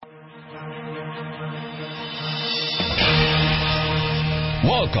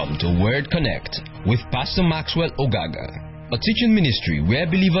Welcome to Word Connect with Pastor Maxwell Ogaga, a teaching ministry where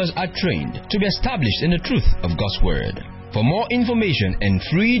believers are trained to be established in the truth of God's Word. For more information and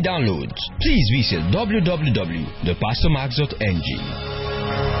free downloads, please visit www.thepastormax.ng.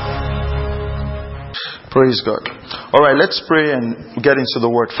 Praise God. All right, let's pray and get into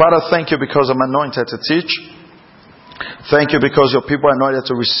the Word. Father, thank you because I'm anointed to teach. Thank you because your people are anointed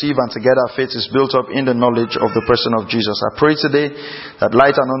to receive, and together our faith is built up in the knowledge of the person of Jesus. I pray today that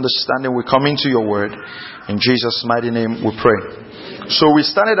light and understanding will come into your word. In Jesus' mighty name we pray. So we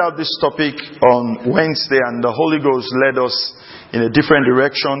started out this topic on Wednesday, and the Holy Ghost led us in a different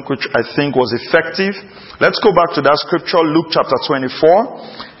direction, which I think was effective. Let's go back to that scripture, Luke chapter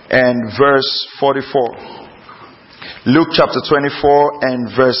 24 and verse 44. Luke chapter 24 and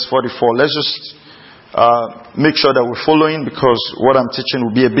verse 44. Let's just make sure that we're following, because what I'm teaching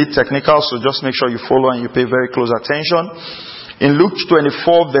will be a bit technical, so just make sure you follow and you pay very close attention. In Luke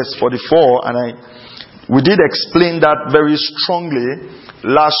 24 verse 44, and we did explain that very strongly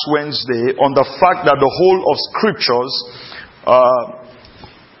last Wednesday on the fact that the whole of scriptures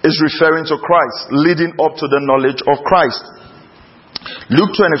is referring to Christ, leading up to the knowledge of Christ.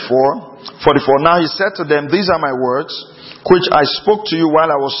 Luke 24, 44. Now he said to them, "These are my words, which I spoke to you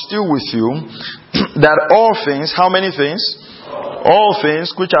while I was still with you, that all things," how many things? All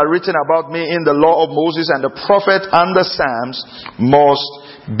things which are written about me in the law of Moses and the prophet and the Psalms must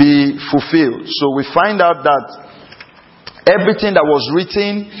be fulfilled. So we find out that everything that was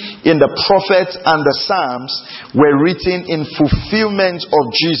written in the prophet and the Psalms were written in fulfillment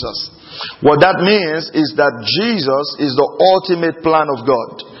of Jesus. What that means is that Jesus is the ultimate plan of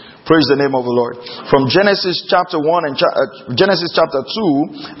God. Praise the name of the Lord. From Genesis chapter 1 and Genesis chapter 2,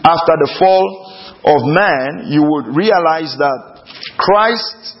 after the fall of man, you would realize that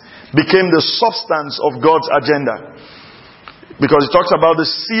Christ became the substance of God's agenda. Because it talks about the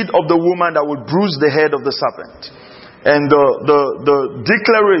seed of the woman that would bruise the head of the serpent. And the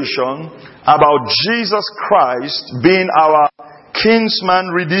declaration about Jesus Christ being our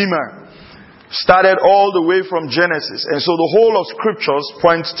kinsman redeemer started all the way from Genesis. And so the whole of scriptures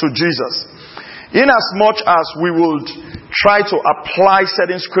points to Jesus. In as much as we would try to apply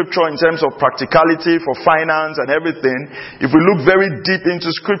certain scripture in terms of practicality for finance and everything, if we look very deep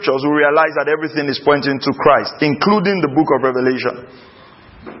into scriptures, we realize that everything is pointing to Christ, including the book of Revelation.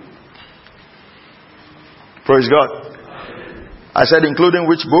 Praise God. I said including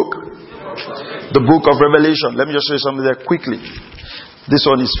which book? The book of Revelation. Let me just show you something there quickly. This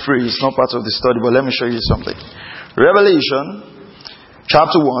one is free. It's not part of the study, but let me show you something. Revelation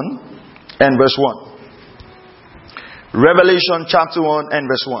chapter 1 and verse 1. Revelation chapter 1 and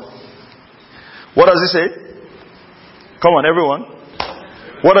verse 1. What does it say? Come on, everyone.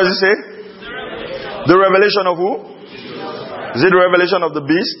 What does it say? The revelation of who? Is it the revelation of the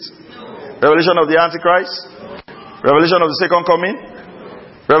beast? Revelation of the Antichrist? Revelation of the second coming?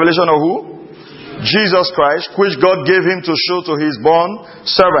 Revelation of who? Jesus Christ, which God gave him to show to his born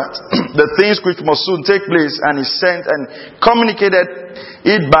servant the things which must soon take place, and he sent and communicated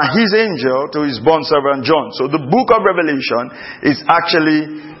it by his angel to his born servant John. So the book of Revelation is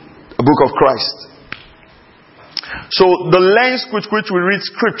actually a book of Christ. So the lens which we read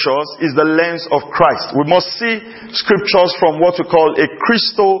scriptures is the lens of Christ. We must see scriptures from what we call a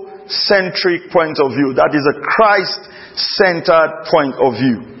Christocentric point of view. That is a Christ-centered point of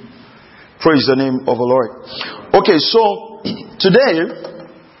view. Praise the name of the Lord. Okay, so today,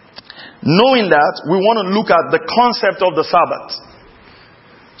 knowing that, we want to look at the concept of the Sabbath.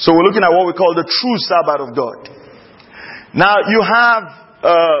 So we're looking at what we call the True Sabbath of God. Now, you have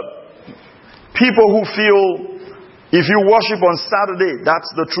people who feel if you worship on Saturday, that's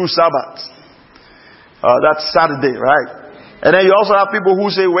the true Sabbath. That's Saturday, right? And then you also have people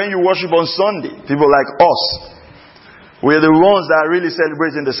who say when you worship on Sunday, people like us, we're the ones that are really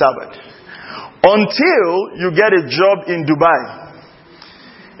celebrating the Sabbath. Until you get a job in Dubai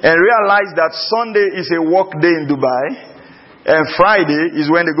and realize that Sunday is a work day in Dubai and Friday is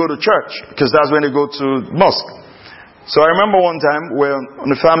when they go to church, because that's when they go to mosque. So I remember one time we were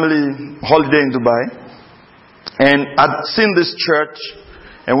on a family holiday in Dubai, and I'd seen this church,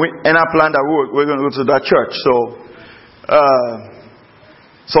 and I planned that we're going to go to that church. So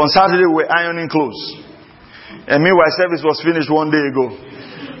on Saturday we're ironing clothes, and meanwhile service was finished one day ago.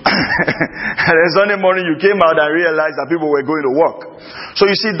 And then Sunday morning you came out and realized that people were going to work. So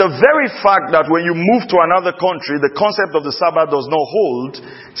you see, the very fact that when you move to another country, the concept of the Sabbath does not hold,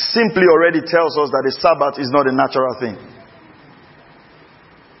 simply already tells us that a Sabbath is not a natural thing.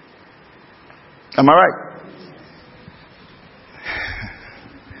 Am I right?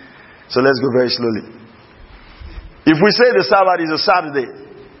 So let's go very slowly. If we say the Sabbath is a Saturday,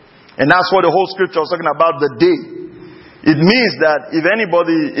 And that's what the whole scripture was talking about, the day. It means that if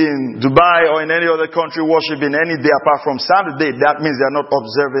anybody in Dubai or in any other country worshiping any day apart from Saturday, that means they are not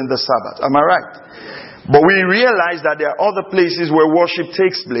observing the Sabbath. Am I right? But we realize that there are other places where worship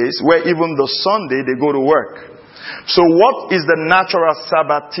takes place, where even the Sunday they go to work. So what is the natural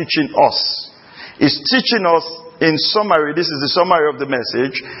Sabbath teaching us? It's teaching us, in summary, this is the summary of the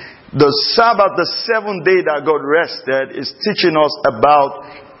message, the Sabbath, the 7th day that God rested, is teaching us about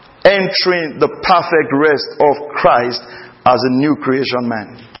entering the perfect rest of Christ as a new creation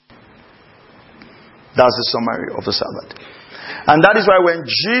man. That's the summary of the Sabbath. And that is why when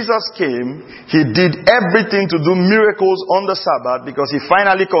Jesus came, He did everything to do miracles on the Sabbath, because He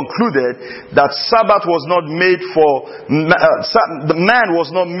finally concluded that Sabbath was not made for, the man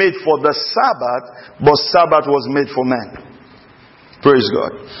was not made for the Sabbath, but Sabbath was made for man. Praise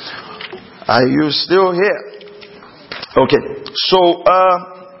God. Are you still here? Okay. So,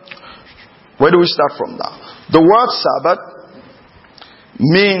 where do we start from now? The word Sabbath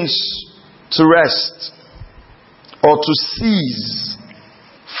means to rest, or to cease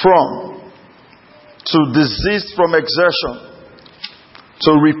from, to desist from exertion,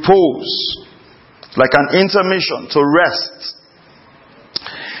 to repose, like an intermission, to rest.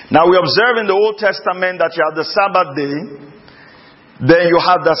 Now we observe in the Old Testament that you have the Sabbath day, then you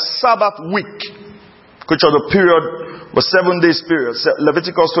have the Sabbath week, which was the period, was 7 days period.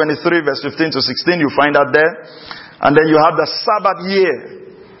 Leviticus 23 verse 15 to 16, you find that there. And then you have the Sabbath year,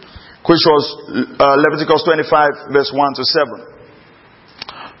 which was Leviticus 25 verse 1 to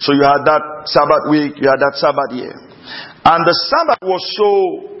 7. So you had that Sabbath week, you had that Sabbath year. And the Sabbath was so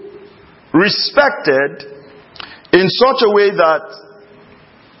respected in such a way that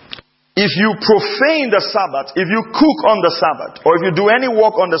if you profane the Sabbath, if you cook on the Sabbath, or if you do any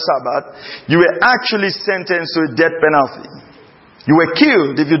work on the Sabbath, you were actually sentenced to a death penalty. You were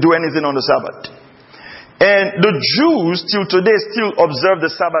killed if you do anything on the Sabbath. And the Jews till today still observe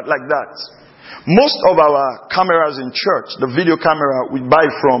the Sabbath like that. Most of our cameras in church, the video camera, we buy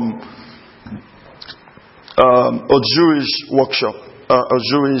from a Jewish workshop, a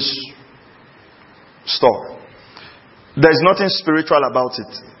Jewish store. There's nothing spiritual about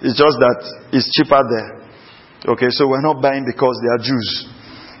it. It's just that it's cheaper there. Okay, so we're not buying because they are Jews.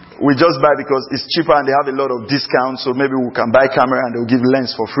 We just buy because it's cheaper and they have a lot of discounts, so maybe we can buy camera and they'll give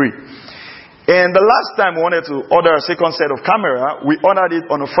lens for free. And the last time we wanted to order a second set of camera, we ordered it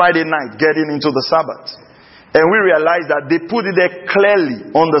on a Friday night, getting into the Sabbath. And we realized that they put it there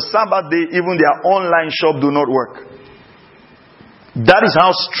clearly. On the Sabbath day, even their online shop do not work. That is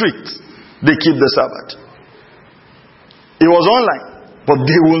how strict they keep the Sabbath. It was online, but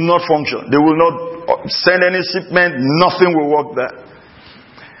they will not function. They will not send any shipment. Nothing will work there.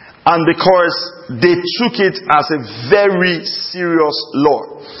 And because they took it as a very serious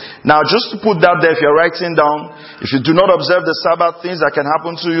law. Now, just to put that there, if you're writing down, if you do not observe the Sabbath, things that can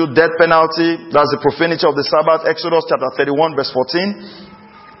happen to you, death penalty, that's the profanity of the Sabbath. Exodus chapter 31 verse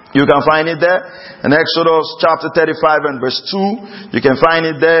 14. You can find it there. In Exodus chapter 35 and verse 2. You can find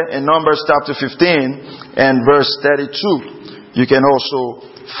it there. In Numbers chapter 15 and verse 32. You can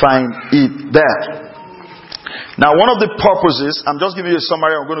also find it there. Now, one of the purposes, I'm just giving you a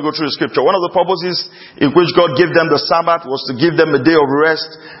summary, I'm going to go through the scripture. One of the purposes in which God gave them the Sabbath was to give them a day of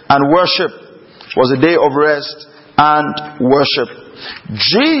rest and worship. Was a day of rest and worship.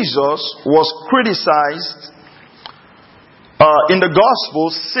 Jesus was criticized in the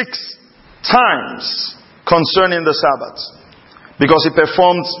gospel 6 times concerning the Sabbath, because he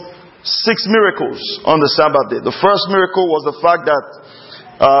performed 6 miracles on the Sabbath day. The first miracle was the fact that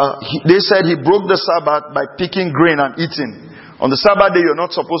they said he broke the Sabbath by picking grain and eating. On the Sabbath day, you're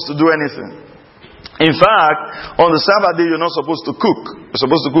not supposed to do anything. In fact, on the Sabbath day, you're not supposed to cook. You're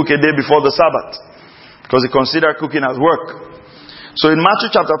supposed to cook a day before the Sabbath, because they consider cooking as work. So in Matthew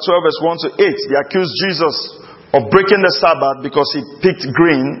chapter 12 verse 1 to 8, they accused Jesus of breaking the Sabbath because he picked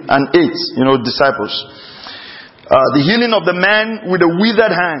grain and ate, disciples. The healing of the man with a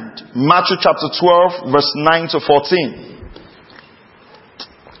withered hand, Matthew chapter 12 verse 9 to 14.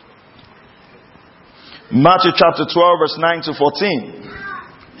 Matthew chapter 12 verse 9 to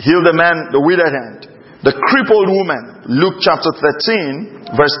 14. Heal the man, the withered hand. The crippled woman, Luke chapter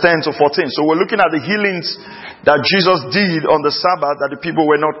 13 verse 10 to 14. So we're looking at the healings that Jesus did on the Sabbath that the people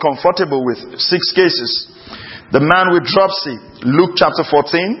were not comfortable with. 6 cases. The man with dropsy, Luke chapter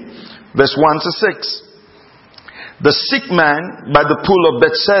 14 verse 1 to 6. The sick man by the pool of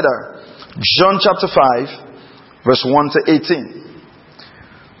Bethesda, John chapter 5 verse 1 to 18.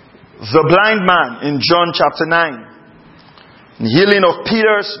 The blind man in John chapter 9. Healing of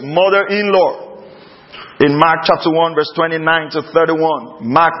Peter's mother-in-law. In Mark chapter 1 verse 29 to 31.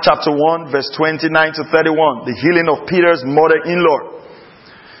 Mark chapter 1 verse 29 to 31. The healing of Peter's mother-in-law.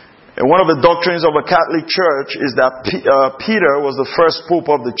 And one of the doctrines of a Catholic Church is that Peter was the first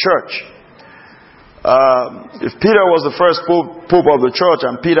pope of the church. If Peter was the first pope of the church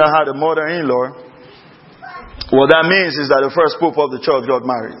and Peter had a mother-in-law, what that means is that the first pope of the church got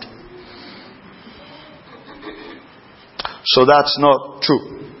married. So that's not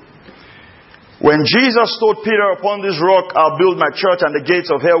true. When Jesus told Peter, upon this rock I'll build my church and the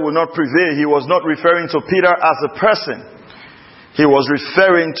gates of hell will not prevail, He was not referring to Peter as a person. He was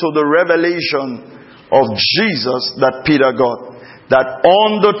referring to the revelation of Jesus that Peter got. That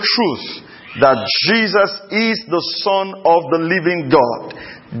on the truth that Jesus is the Son of the living God,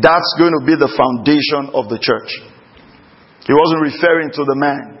 that's going to be the foundation of the church. He wasn't referring to the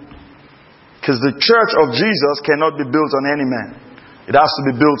man. Because the church of Jesus cannot be built on any man. It has to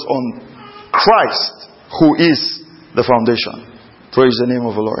be built on Christ, who is the foundation. Praise the name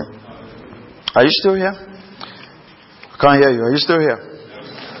of the Lord. Are you still here? I can't hear you. Are you still here?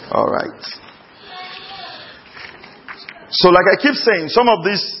 Alright. So like I keep saying, some of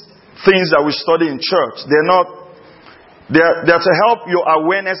these things that we study in church, they're to help your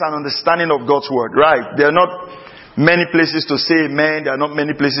awareness and understanding of God's word, right? There are not many places to say amen. There are not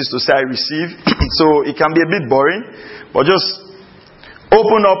many places to say I receive. So it can be a bit boring, but just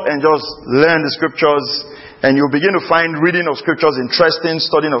open up and just learn the scriptures, and you'll begin to find reading of scriptures interesting,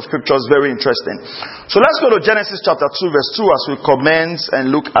 studying of scriptures very interesting. So let's go to Genesis chapter 2 verse 2 as we commence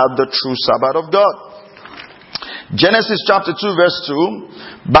and look at the true Sabbath of God. Genesis chapter 2 verse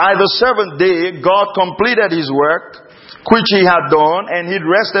 2. By the seventh day God completed His work which He had done, and He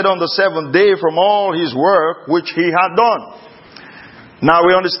rested on the seventh day from all His work which He had done. Now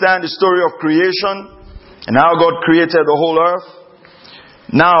we understand the story of creation and how God created the whole earth.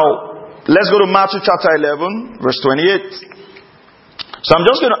 Now, let's go to Matthew chapter 11, verse 28. So I'm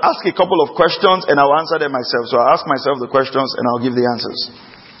just going to ask a couple of questions and I'll answer them myself. So I'll ask myself the questions and I'll give the answers.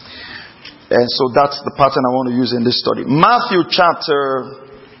 And so that's the pattern I want to use in this study. Matthew chapter...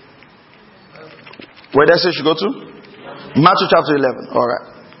 Where did I say you should go to? Matthew chapter 11.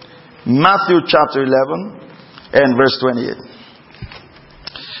 Alright. Matthew chapter 11 and verse 28.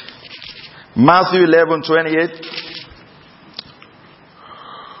 Matthew 11, 28.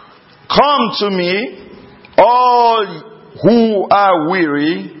 Come to me, all who are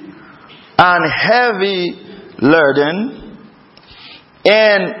weary and heavy laden,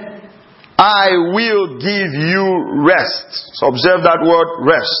 and I will give you rest. So observe that word,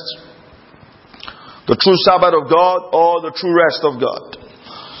 rest. The true Sabbath of God or the true rest of God.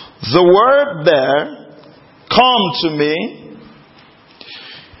 The word there, come to me,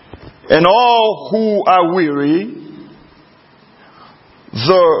 and all who are weary,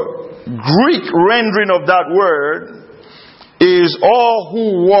 the Greek rendering of that word is all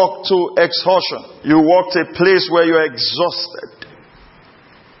who walk to exhaustion. You walk to a place where you're exhausted.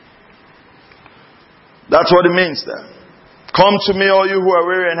 That's what it means there. Come to me, all you who are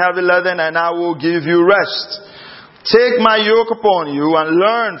weary and heavy laden, and I will give you rest. Take my yoke upon you and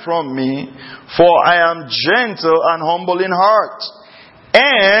learn from me, for I am gentle and humble in heart.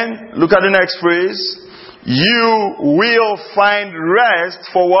 And, look at the next phrase, you will find rest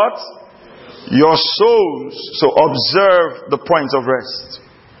for what? Your souls. So observe the point of rest.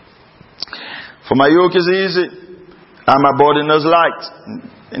 For my yoke is easy and my burden is light.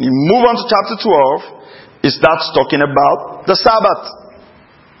 And you move on to chapter 12, it starts talking about the Sabbath.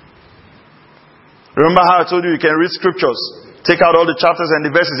 Remember how I told you can read scriptures. Take out all the chapters and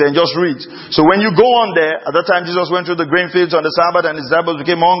the verses and just read. So when you go on there, at that time Jesus went through the grain fields on the Sabbath, and his disciples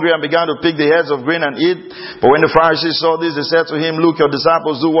became hungry and began to pick the heads of grain and eat. But when the Pharisees saw this, they said to him, look, your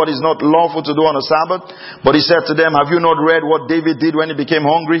disciples do what is not lawful to do on the Sabbath. But he said to them, have you not read what David did when he became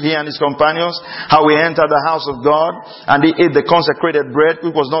hungry, he and his companions? How he entered the house of God, and he ate the consecrated bread,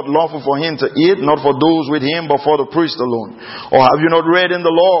 which was not lawful for him to eat, not for those with him, but for the priest alone. Or have you not read in the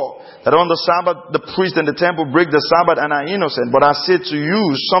law that on the Sabbath the priest and the temple break the Sabbath and are innocent? But I say to you,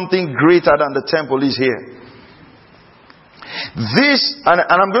 something greater than the temple is here. This, and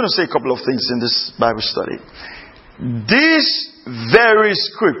I'm going to say a couple of things in this Bible study. This very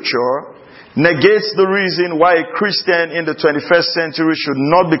scripture negates the reason why a Christian in the 21st century should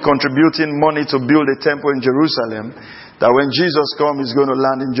not be contributing money to build a temple in Jerusalem. That when Jesus comes, he's going to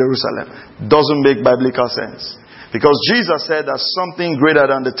land in Jerusalem. Doesn't make biblical sense. Because Jesus said that something greater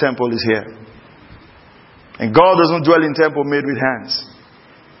than the temple is here. And God doesn't dwell in temple made with hands.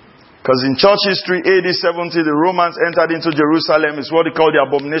 Because in church history, AD 70, the Romans entered into Jerusalem. It's what they call the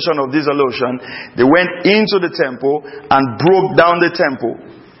abomination of dissolution. They went into the temple and broke down the temple.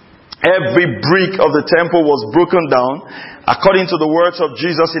 Every brick of the temple was broken down according to the words of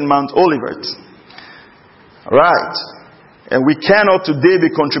Jesus in Mount Olivet. Right. And we cannot today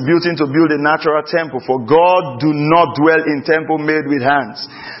be contributing to build a natural temple, for God do not dwell in temple made with hands.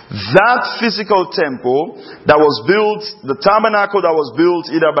 That physical temple that was built, the tabernacle that was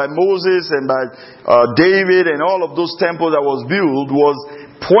built either by Moses and by David, and all of those temples that was built, was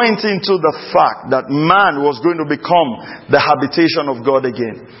pointing to the fact that man was going to become the habitation of God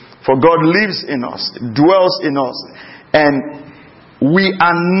again. For God lives in us, dwells in us, and we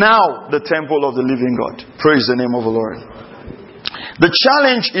are now the temple of the living God. Praise the name of the Lord. The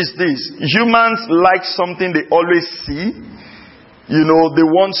challenge is this: humans like something they always see. You know, they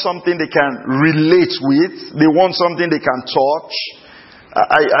want something they can relate with. They want something they can touch.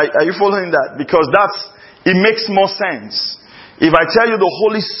 Are you following that? Because it makes more sense. If I tell you the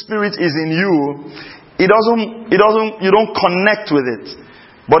Holy Spirit is in you, you don't connect with it.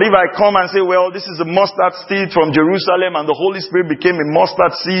 But if I come and say, well, this is a mustard seed from Jerusalem and the Holy Spirit became a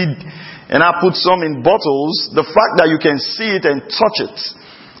mustard seed and I put some in bottles, the fact that you can see it and touch it,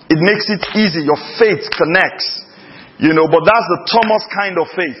 it makes it easy. Your faith connects. You know, but that's the Thomas kind of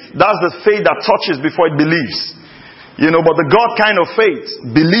faith. That's the faith that touches before it believes. You know, but the God kind of faith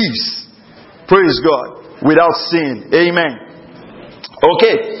believes. Praise God. Without sin. Amen.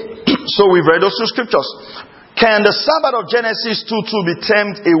 Okay. So we've read those two scriptures. Can the Sabbath of Genesis 2:2 be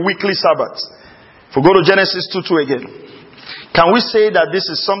termed a weekly Sabbath? If we go to Genesis 2:2 again. Can we say that this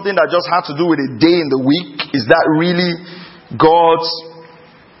is something that just had to do with a day in the week? Is that really God's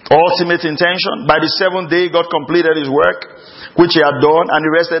ultimate intention? By the seventh day, God completed His work, which He had done, and He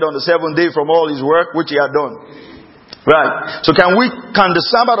rested on the seventh day from all His work, which He had done. Right. So can the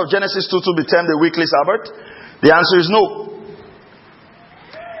Sabbath of Genesis 2:2 be termed a weekly Sabbath? The answer is no.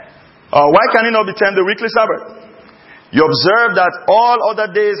 Why can it not be termed a weekly Sabbath? You observe that all other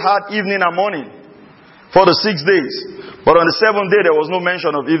days had evening and morning for the 6 days. But on the seventh day, there was no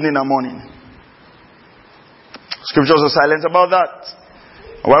mention of evening and morning. Scriptures are silent about that.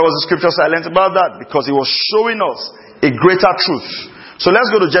 Why was the scripture silent about that? Because it was showing us a greater truth. So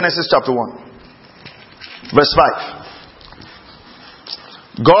let's go to Genesis chapter 1. Verse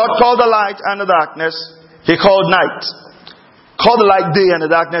 5. God called the light and the darkness. He called night. Called the light day and the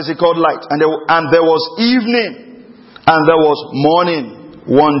darkness He called light. And there was evening and there was morning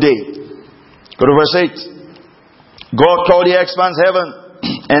one day. Go to verse 8. God called the expanse heaven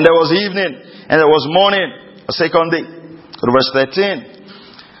and there was evening and there was morning a second day. Go to verse 13.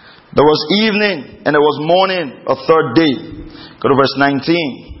 There was evening and there was morning a third day. Go to verse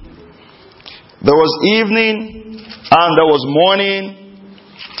 19. There was evening and there was morning.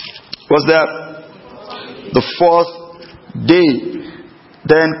 What's that? The fourth day.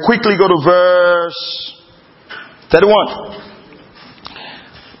 Then quickly go to verse 31.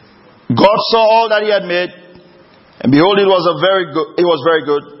 God saw all that He had made, and behold, it was very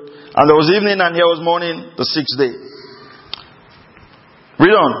good. And there was evening, and here was morning, the sixth day.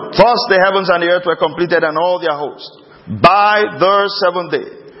 Read on. First the heavens and the earth were completed, and all their host. By the seventh day,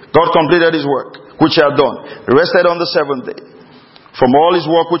 God completed His work, which He had done. He rested on the seventh day from all His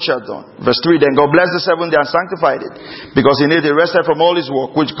work which He had done. Verse 3, then God blessed the seventh day and sanctified it, because in it He rested from all His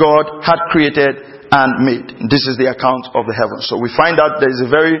work which God had created and made. This is the account of the heavens. So we find that there is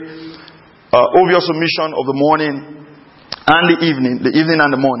a very obvious omission of the morning and the evening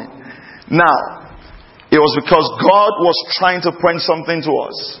and the morning. Now, it was because God was trying to point something to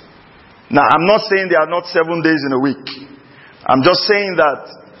us. Now, I'm not saying there are not 7 days in a week. I'm just saying that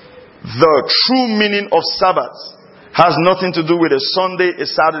the true meaning of Sabbath has nothing to do with a Sunday, a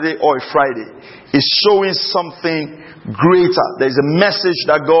Saturday, or a Friday. It's showing something greater. There's a message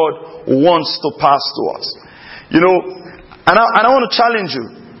that God wants to pass to us. You know, and I want to challenge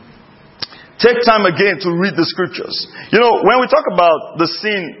you. Take time again to read the scriptures. You know, when we talk about the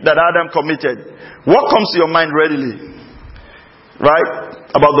sin that Adam committed, what comes to your mind readily? Right?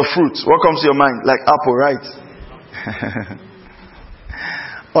 About the fruits. What comes to your mind? Like apple, right?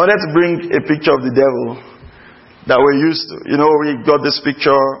 I wanted to bring a picture of the devil that we're used to. You know, we got this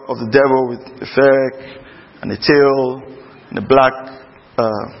picture of the devil with a fang and a tail and a black,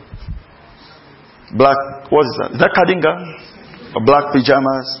 what is that? Is that Kadinga? Or black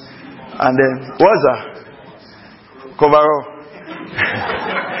pajamas? And then, what's that? Coverall.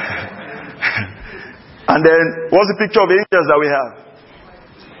 And then, what's the picture of angels that we have?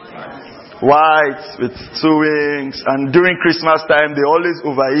 White, with 2 wings. And during Christmas time, they always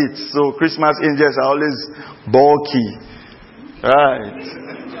overeat. So, Christmas angels are always bulky. Right.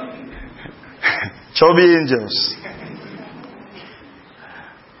 Chubby angels.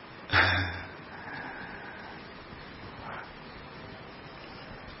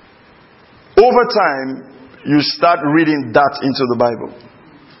 over time, you start reading that into the Bible.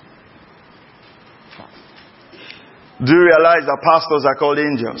 Do you realize that pastors are called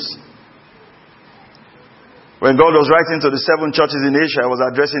angels? When God was writing to the 7 churches in Asia, He was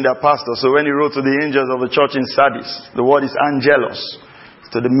addressing their pastors. So when He wrote to the angels of the church in Sardis, the word is angelos,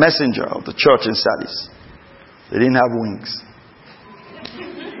 to the messenger of the church in Sardis. They didn't have wings.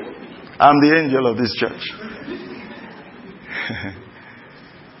 I'm the angel of this church.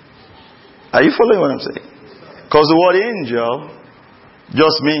 Are you following what I'm saying? Because the word angel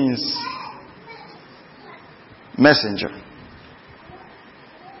just means messenger.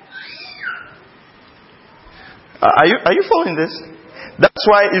 Are you following this? That's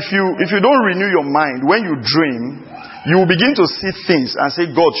why if you don't renew your mind, when you dream, you will begin to see things and say,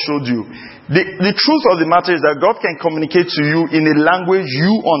 God showed you. The truth of the matter is that God can communicate to you in a language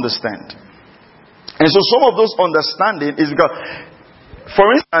you understand. And so some of those understanding is because, for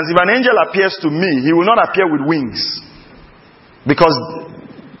instance, if an angel appears to me, he will not appear with wings. Because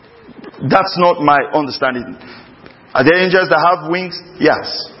that's not my understanding. Are there angels that have wings? Yes.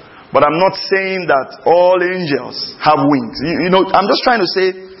 But I'm not saying that all angels have wings. You know, I'm just trying to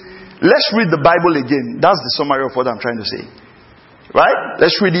say, let's read the Bible again. That's the summary of what I'm trying to say. Right?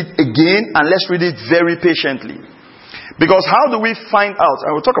 Let's read it again, and let's read it very patiently. Because how do we find out?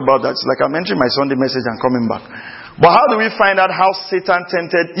 I will talk about that. It's like I'm entering my Sunday message and coming back. But how do we find out how Satan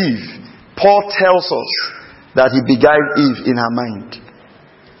tempted Eve? Paul tells us that he beguiled Eve in her mind.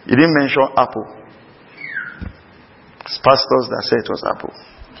 He didn't mention apple. It's pastors that said it was apple.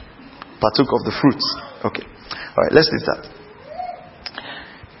 Partook of the fruits. Okay. Alright, let's leave that.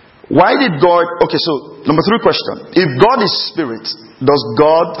 Why did God... Okay, so, number 3 question. If God is spirit, does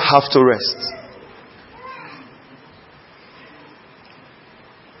God have to rest?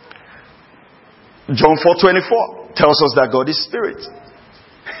 John 4:24 tells us that God is spirit.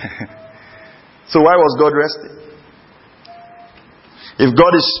 So why was God resting? If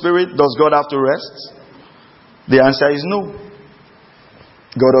God is spirit, does God have to rest? The answer is no.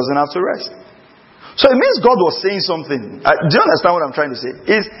 God doesn't have to rest. So it means God was saying something. Do you understand what I'm trying to say?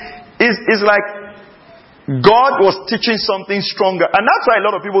 It's like God was teaching something stronger. And that's why a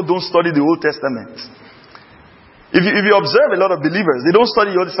lot of people don't study the Old Testament. If you observe a lot of believers, they don't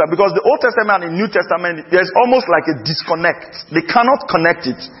study the Old Testament because the Old Testament and the New Testament, there's almost like a disconnect. They cannot connect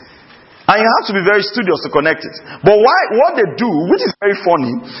it. And you have to be very studious to connect it. But what they do, which is very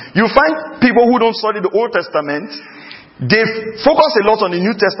funny, you find people who don't study the Old Testament, they focus a lot on the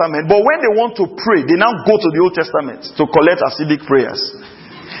New Testament, but when they want to pray, they now go to the Old Testament to collect acidic prayers.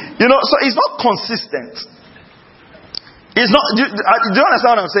 You know, so it's not consistent. It's not. Do you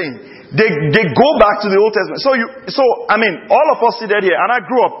understand what I'm saying? They go back to the Old Testament. So I mean, all of us seated here, and I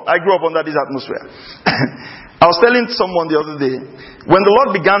grew up under this atmosphere. I was telling someone the other day, when the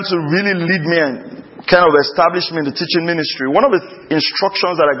Lord began to really lead me and kind of establish me in the teaching ministry, one of the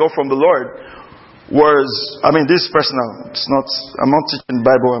instructions that I got from the Lord was, I mean, this is personal. It's not, I'm not teaching the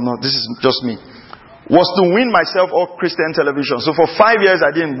Bible. This is just me. Was to win myself off Christian television. So for 5 years, I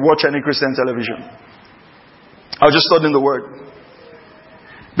didn't watch any Christian television. I was just studying the Word.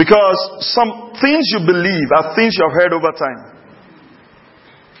 Because some things you believe are things you have heard over time.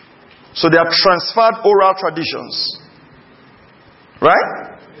 So they are transferred oral traditions.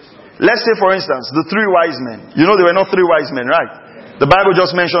 Right? Let's say, for instance, the 3 wise men. You know, there were not 3 wise men, right? The Bible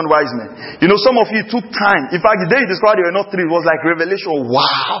just mentioned wise men. You know, some of you took time. In fact, the day you discovered there were not 3, it was like revelation.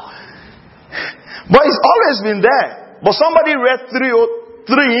 Wow. But it's always been there. But somebody read 3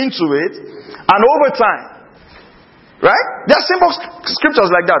 into it, and over time, right? There are simple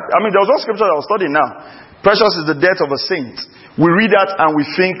scriptures like that. I mean, there was one scripture that I was studying now. Precious is the death of a saint. We read that and we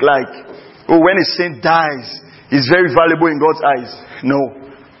think like, oh, when a saint dies, he's very valuable in God's eyes. No.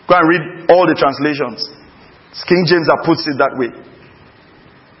 Go and read all the translations. It's King James that puts it that way.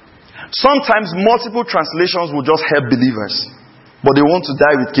 Sometimes multiple translations will just help believers, but they want to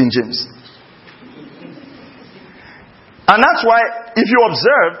die with King James. And that's why, if you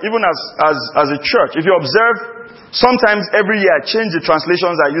observe, even as a church, if you observe, sometimes every year I change the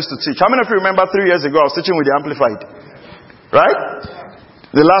translations I used to teach. How many of you remember 3 years ago I was teaching with the Amplified? Right?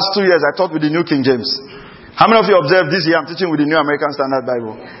 The last 2 years I taught with the New King James. How many of you observed this year I'm teaching with the New American Standard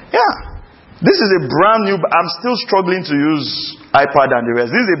Bible? Yeah. This is a brand new, I'm still struggling to use iPad and the rest.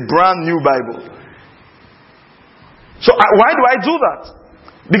 This is a brand new Bible. So why do I do that?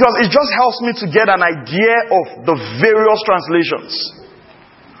 Because it just helps me to get an idea of the various translations.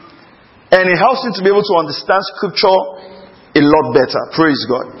 And it helps me to be able to understand scripture a lot better. Praise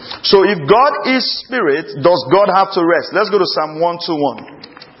God. So if God is spirit, does God have to rest? Let's go to Psalm 121.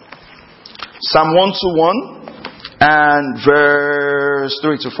 Psalm 121 and verse verse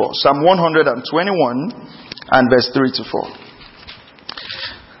 3 to 4. Psalm 121 and verse 3 to 4.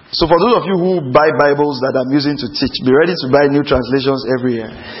 So for those of you who buy Bibles that I'm using to teach, be ready to buy new translations every year.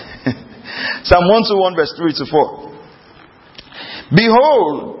 Psalm 121 verse 3 to 4.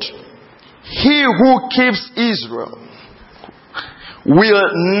 Behold, he who keeps Israel will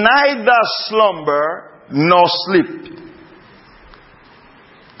neither slumber nor sleep.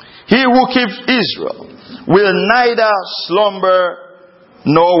 He who keeps Israel will neither slumber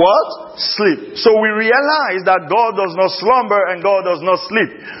nor what? Sleep. So we realize that God does not slumber and God does not sleep.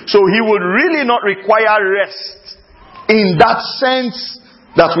 So He would really not require rest in that sense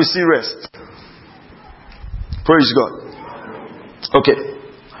that we see rest. Praise God. Okay.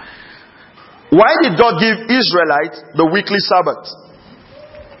 Why did God give Israelites the weekly Sabbath?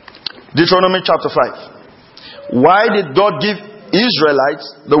 Deuteronomy chapter 5. Why did God give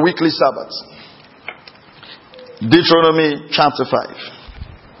Israelites the weekly Sabbath? Deuteronomy chapter 5.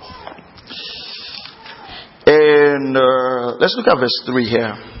 And let's look at verse 3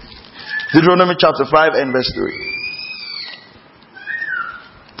 here. Deuteronomy chapter 5 and verse 3.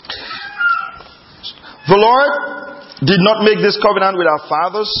 The Lord did not make this covenant with our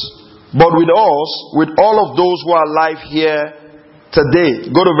fathers, but with us, with all of those who are alive here today.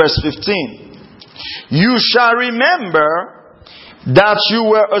 Go to verse 15. You shall remember that you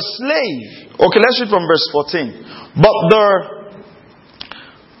were a slave. Okay, let's read from verse 14.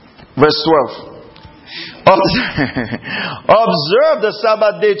 Verse 12. Observe the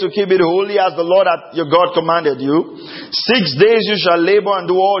Sabbath day to keep it holy as the Lord your God commanded you. 6 days you shall labor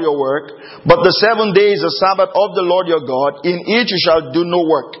and do all your work, but the 7th day is the Sabbath of the Lord your God. In it you shall do no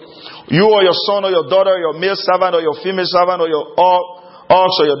work. You or your son or your daughter, your male servant or your female servant or your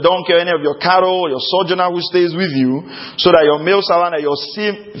ox or your donkey or any of your cattle or your sojourner who stays with you, so that your male servant and your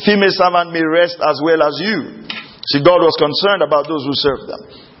female servant may rest as well as you. See, God was concerned about those who served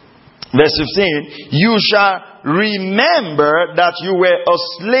them. Verse 15, you shall remember that you were a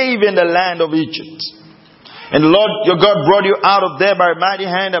slave in the land of Egypt. And the Lord your God brought you out of there by a mighty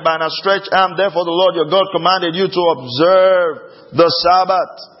hand and by an outstretched arm. Therefore the Lord your God commanded you to observe the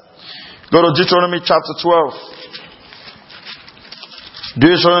Sabbath. Go to Deuteronomy chapter 12.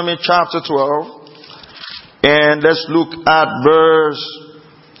 Deuteronomy chapter 12. And let's look at verse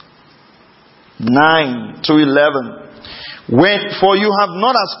 9 to 11. For you have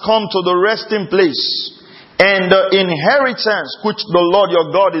not as come to the resting place and the inheritance which the Lord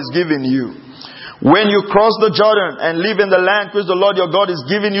your God is giving you. When you cross the Jordan and live in the land which the Lord your God is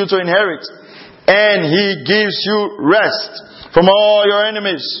giving you to inherit, and He gives you rest from all your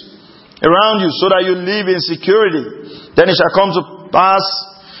enemies around you, so that you live in security, then it shall come to pass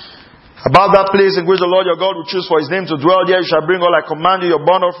about that place in which the Lord your God will choose for His name to dwell there, you shall bring all I command you, your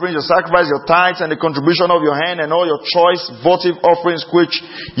burnt offerings, your sacrifice, your tithes, and the contribution of your hand, and all your choice votive offerings which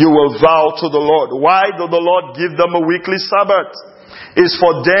you will vow to the Lord. Why did the Lord give them a weekly Sabbath? It's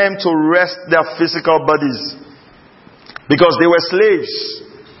for them to rest their physical bodies, because they were slaves.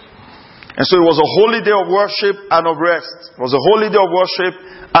 And so it was a holy day of worship and of rest. It was a holy day of worship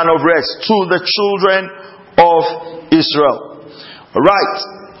and of rest to the children of Israel.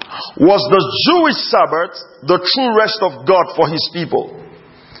 Right. Was the Jewish Sabbath the true rest of God for His people?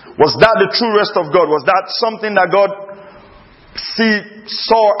 Was that the true rest of God? Was that something that God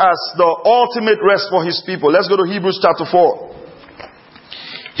saw as the ultimate rest for His people? Let's go to Hebrews chapter 4.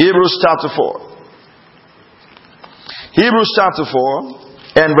 Hebrews chapter 4. Hebrews chapter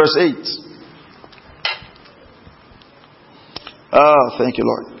 4 and verse 8. Thank you,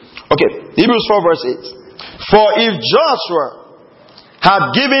 Lord. Okay, Hebrews 4 verse 8. For if Joshua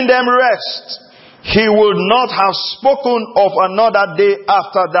had given them rest, He would not have spoken of another day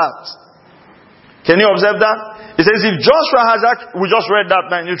after that. Can you observe that? It says if Joshua has, we just read that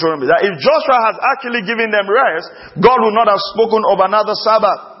in Deuteronomy, that if Joshua has actually given them rest, God would not have spoken of another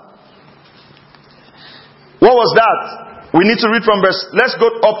Sabbath. What was that? We need to read from let's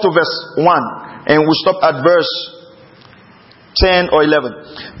go up to verse 1 and we'll stop at verse 10 or 11.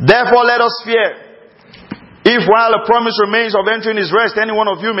 Therefore let us fear, if while a promise remains of entering His rest, any one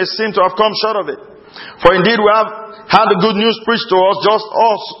of you may seem to have come short of it. For indeed we have had the good news preached to us, just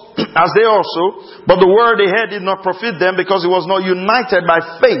as they also, but the word they heard did not profit them, because it was not united by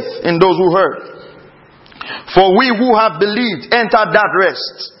faith in those who heard. For we who have believed entered that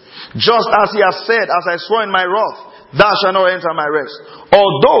rest, just as He has said, as I swore in my wrath, thou shalt not enter my rest,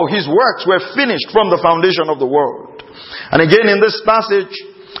 although His works were finished from the foundation of the world. And again in this passage,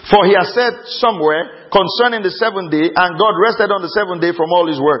 for He has said somewhere concerning the 7th day, and God rested on the 7th day from all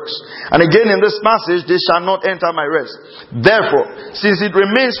His works. And again in this passage, they shall not enter my rest. Therefore, since it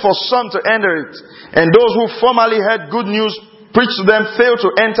remains for some to enter it, and those who formerly heard good news preached to them failed to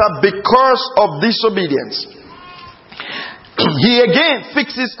enter because of disobedience. He again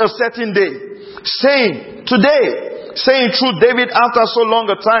fixes a certain day, saying, through David after so long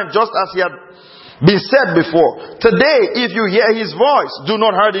a time, just as he had been said before, today, if you hear his voice, do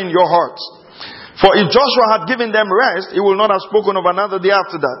not harden your hearts. For if Joshua had given them rest, he will not have spoken of another day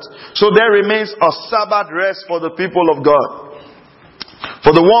after that. So there remains a Sabbath rest for the people of God.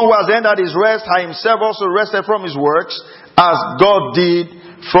 For the one who has entered his rest, had himself also rested from his works, as God did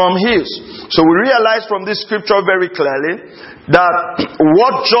from his. So we realize from this scripture very clearly that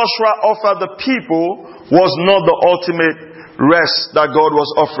what Joshua offered the people was not the ultimate rest that God was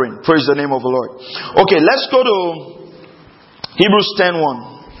offering. Praise the name of the Lord. Okay, let's go to Hebrews 10:1.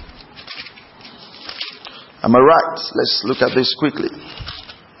 Am I right? Let's look at this quickly.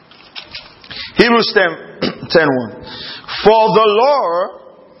 Hebrews 10:1. For the law,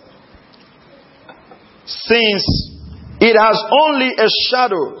 since it has only a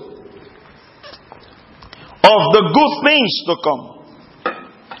shadow of the good things to come.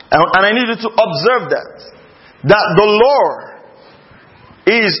 And I need you to observe that the law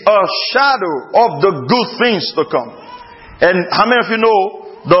is a shadow of the good things to come. And how many of you know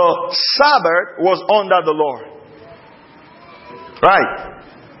the Sabbath was under the law? Right?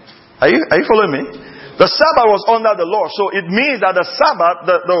 Are you following me? The Sabbath was under the law. So it means that the Sabbath,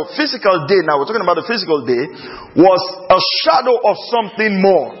 the physical day, now we're talking about the physical day, was a shadow of something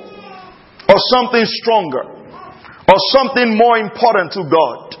more, or something stronger, or something more important to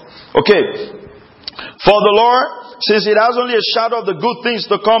God. Okay. For the Lord, since it has only a shadow of the good things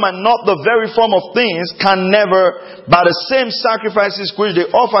to come and not the very form of things, can never, by the same sacrifices which they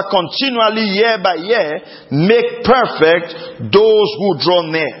offer continually year by year, make perfect those who draw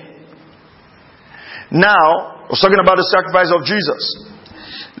near. Now, I was talking about the sacrifice of Jesus.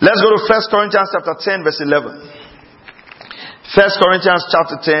 Let's go to 1 Corinthians chapter 10, verse 11. 1 Corinthians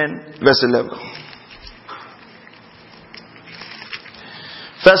chapter 10, verse 11.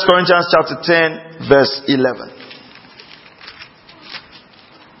 1 Corinthians chapter 10, verse 11.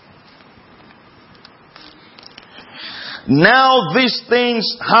 Now these things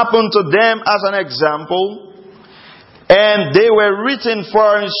happened to them as an example, and they were written for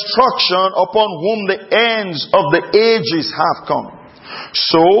our instruction, upon whom the ends of the ages have come.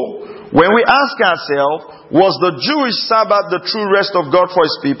 So, when we ask ourselves, was the Jewish Sabbath the true rest of God for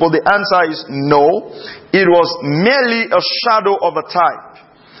His people? The answer is no. It was merely a shadow of a type.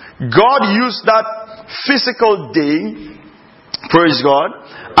 God used that physical day, praise God,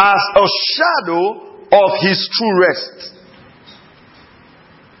 as a shadow of His true rest.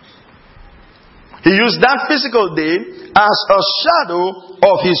 He used that physical day as a shadow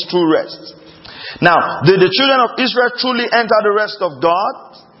of His true rest. Now, did the children of Israel truly enter the rest of God?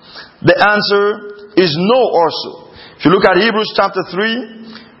 The answer is no also. If you look at Hebrews chapter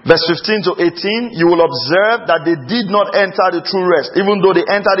 3, verse 15 to 18, you will observe that they did not enter the true rest, even though they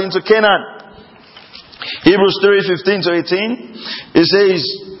entered into Canaan. Hebrews 3, 15 to 18, it says,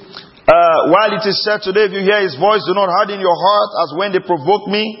 while it is said today, if you hear His voice, do not harden your heart as when they provoked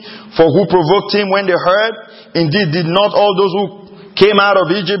me. For who provoked him when they heard? Indeed, did not all those who came out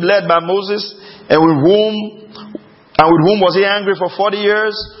of Egypt led by Moses? And with whom was he angry for 40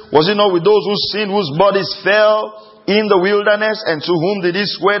 years? Was it not with those who sinned, whose bodies fell in the wilderness? And to whom did He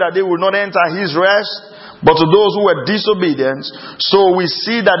swear that they would not enter His rest? But to those who were disobedient. So we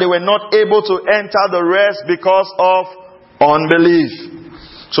see that they were not able to enter the rest because of unbelief.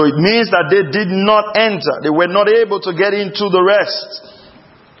 So it means that they did not enter. They were not able to get into the rest.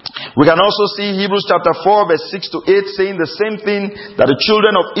 We can also see Hebrews chapter 4 verse 6 to 8 saying the same thing, that the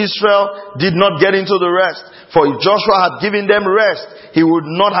children of Israel did not get into the rest. For if Joshua had given them rest, he would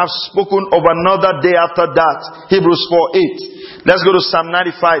not have spoken of another day after that. Hebrews 4:8. Let's go to Psalm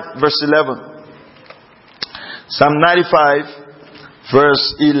 95 verse 11. Psalm 95 verse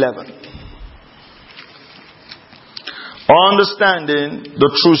 11. Understanding the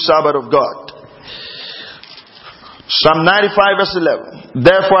true Sabbath of God. Psalm 95 verse 11.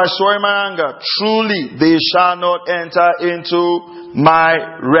 Therefore I swore in my anger, truly they shall not enter into my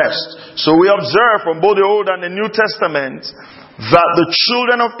rest. So we observe from both the Old and the New Testament that the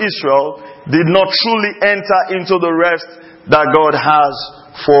children of Israel did not truly enter into the rest that God has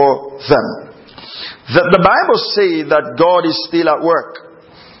for them. The Bible says that God is still at work,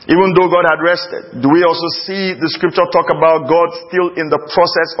 even though God had rested. Do we also see the scripture talk about God still in the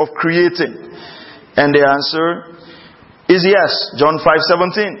process of creating? And the answer is yes. John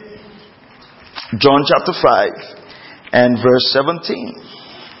 5:17. John chapter 5 and verse 17.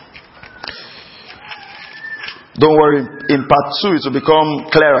 Don't worry, in part 2 it will become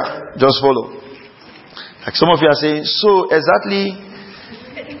clearer. Just follow. Like some of you are saying, so exactly,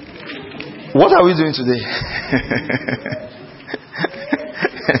 what are we doing today?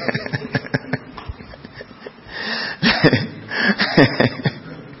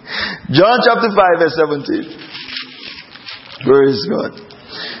 John chapter 5 verse 17. Praise God.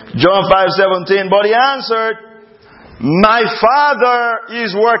 John 5:17. But he answered, my Father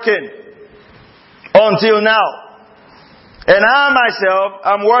is working until now, and I myself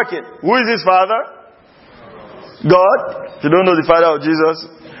am working. Who is his Father? God. If you don't know the Father of Jesus,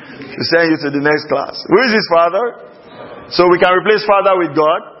 he'll send you to the next class. Who is his Father? So we can replace Father with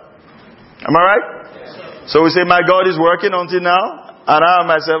God. Am I right? So we say, my God is working until now, and I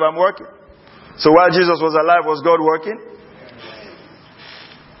myself am working. So while Jesus was alive, was God working?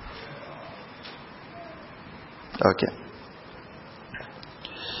 Okay.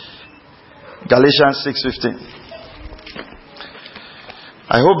 Galatians 6:15.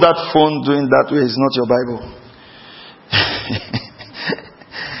 I hope that phone doing that way is not your Bible.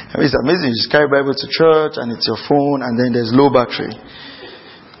 It's amazing. You just carry Bible to church and it's your phone, and then there's low battery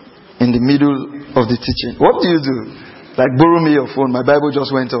in the middle of the teaching. What do you do? Like, borrow me your phone. My Bible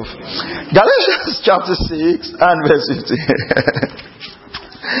just went off. Galatians chapter 6 and verse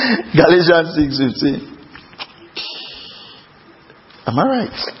 15. Galatians 6:15. Am I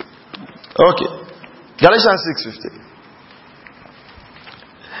right? Okay. Galatians 6:15.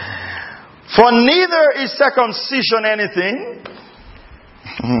 For neither is circumcision anything,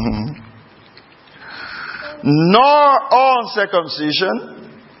 nor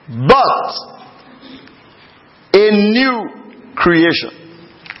uncircumcision, but a new creation.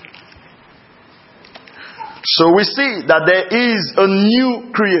 So we see that there is a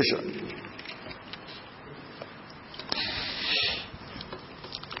new creation.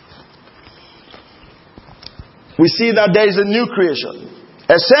 We see that there is a new creation.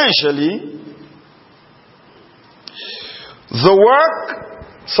 Essentially, the work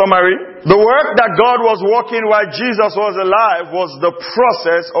that God was working while Jesus was alive was the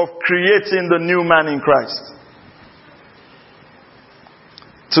process of creating the new man in Christ.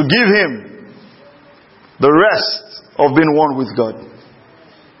 To give him the rest of being one with God.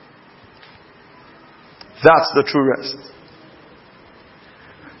 That's the true rest.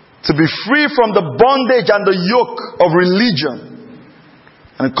 To be free from the bondage and the yoke of religion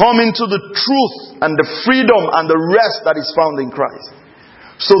and come into the truth and the freedom and the rest that is found in Christ.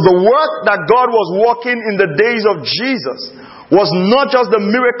 So the work that God was working in the days of Jesus was not just the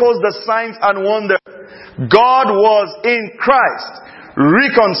miracles, the signs and wonders. God was in Christ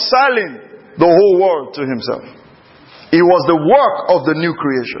reconciling the whole world to himself. It was the work of the new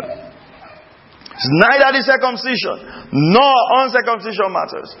creation. It's neither the circumcision nor uncircumcision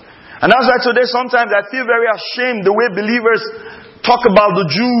matters. And that's why today sometimes I feel very ashamed the way believers talk about the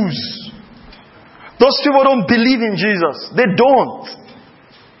Jews. Those people don't believe in Jesus. They don't.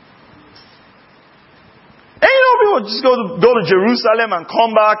 And you know, people just go to Jerusalem and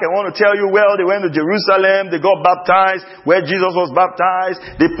come back and want to tell you, well, they went to Jerusalem, they got baptized where Jesus was baptized,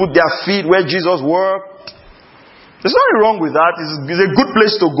 they put their feet where Jesus worked. There's nothing wrong with that. It's a good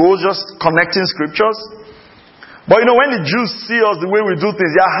place to go, just connecting scriptures. But you know, when the Jews see us the way we do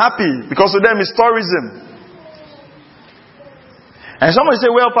things, they are happy because to them it's tourism. And somebody say,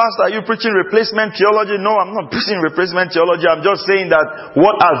 well, Pastor, are you preaching replacement theology? No, I'm not preaching replacement theology. I'm just saying that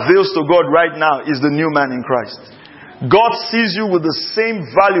what avails to God right now is the new man in Christ. God sees you with the same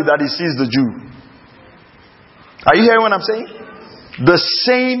value that he sees the Jew. Are you hearing what I'm saying? The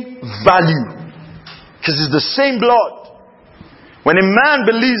same value. Because it's the same blood. When a man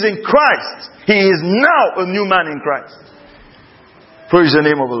believes in Christ, he is now a new man in Christ. Praise the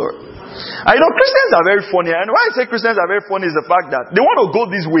name of the Lord. I know Christians are very funny. And why I say Christians are very funny is the fact that they want to go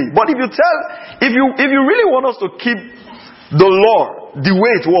this way. But if you really want us to keep the law the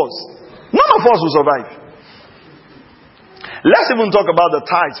way it was, none of us will survive. Let's even talk about the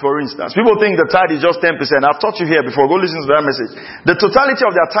tithes, for instance. People think the tithe is just 10%. I've taught you here before. Go listen to that message. The totality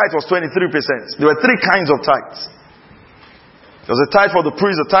of their tithe was 23%. There were three kinds of tithes. There was a tithe for the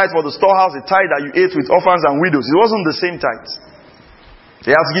priest, a tithe for the storehouse, a tithe that you ate with orphans and widows. It wasn't the same tithes.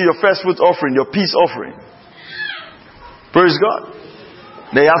 They have to give your first fruit offering, your peace offering. Praise God.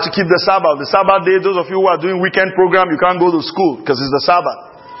 They have to keep the Sabbath. The Sabbath day, those of you who are doing weekend program, you can't go to school because it's the Sabbath.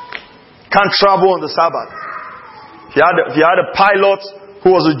 Can't travel on the Sabbath. If you had a pilot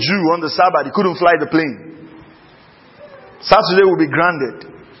who was a Jew on the Sabbath, he couldn't fly the plane. Saturday will be grounded.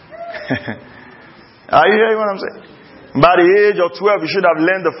 Are you hearing what I'm saying? By the age of 12, you should have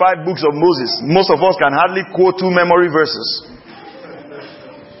learned the 5 books of Moses. Most of us can hardly quote 2 memory verses.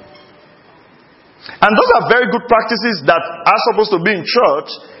 And those are very good practices that are supposed to be in church,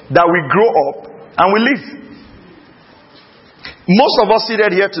 that we grow up and we leave. Most of us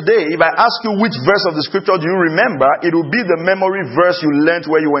seated here today, if I ask you which verse of the scripture do you remember, it will be the memory verse you learnt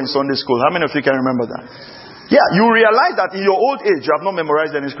where you were in Sunday school. How many of you can remember that? Yeah, you realize that in your old age you have not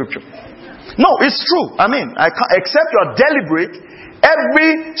memorized any scripture. No, it's true. Except you are deliberate,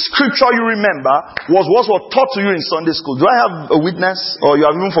 every scripture you remember was what was taught to you in Sunday school. Do I have a witness? Or you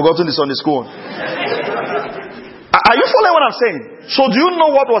have even forgotten the Sunday school? Are you following what I'm saying? So do you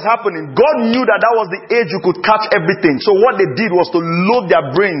know what was happening? God knew that was the age you could catch everything. So what they did was to load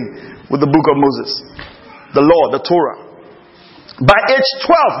their brain with the book of Moses, the law, the Torah. By age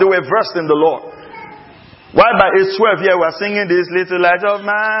 12, they were versed in the law. While by age 12, yeah, we're singing this little light of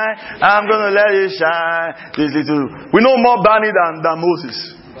mine, I'm going to let it shine. This little, we know more Barney than Moses.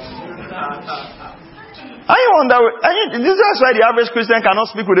 And you wonder, this is why the average Christian cannot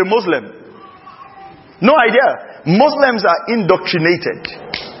speak with a Muslim. No idea. Muslims are indoctrinated.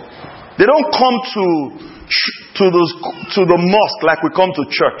 They don't come to the mosque like we come to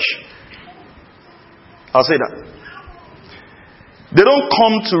church. I'll say that. They don't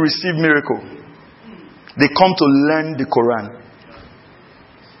come to receive miracle. They come to learn the Quran.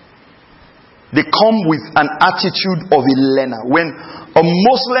 They come with an attitude of a learner. When a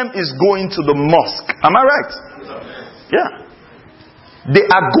Muslim is going to the mosque, am I right? Yeah. They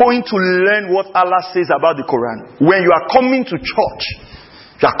are going to learn what Allah says about the Quran. When you are coming to church,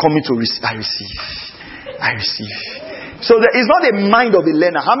 you are coming to receive. I receive. So there is not a mind of a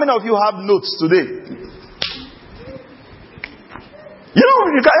learner. How many of you have notes today? You know,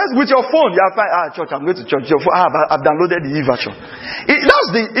 you can with your phone. You are fine. Church, I'm going to church. Your phone, I've downloaded the e-version. That's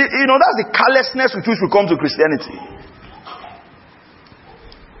the carelessness with which we come to Christianity.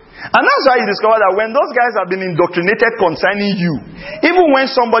 And that's why you discover that when those guys have been indoctrinated concerning you, even when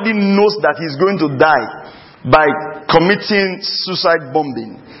somebody knows that he's going to die by committing suicide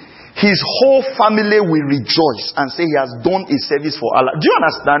bombing, his whole family will rejoice and say he has done a service for Allah. Do you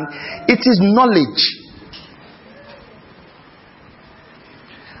understand? It is knowledge.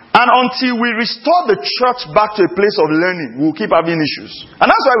 And until we restore the church back to a place of learning, we'll keep having issues. And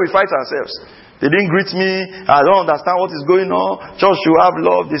that's why we fight ourselves. They didn't greet me. I don't understand what is going on. Church should have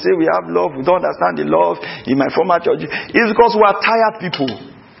love. They say we have love. We don't understand the love in my former church. It's because we are tired people.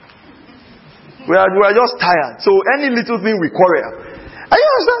 We are just tired. So any little thing we quarrel. Are you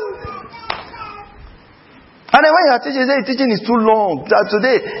understand? And then when you are teaching, you say teaching is too long.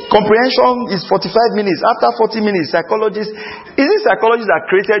 Today, comprehension is 45 minutes. After 40 minutes, psychologists, is it psychologists that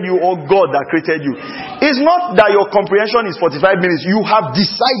created you or God that created you? It's not that your comprehension is 45 minutes. You have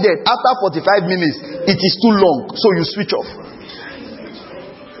decided after 45 minutes, it is too long. So you switch off.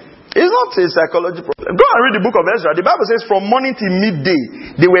 It's not a psychology problem. Go and read the book of Ezra. The Bible says from morning till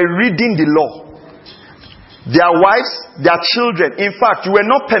midday, they were reading the law. Their wives, their children. In fact, you were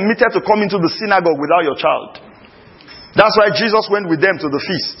not permitted to come into the synagogue without your child. That's why Jesus went with them to the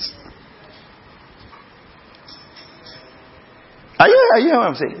feast. Are you hearing what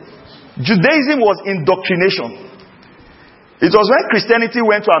I'm saying? Judaism was indoctrination. It was when Christianity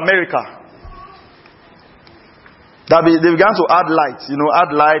went to America that they began to add lights.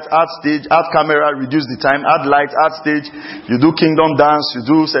 Add light, add stage, add camera, reduce the time, add light, add stage. You do kingdom dance, you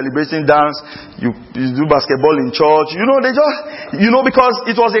do celebration dance, you do basketball in church. They just, because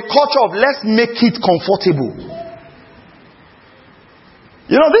it was a culture of let's make it comfortable.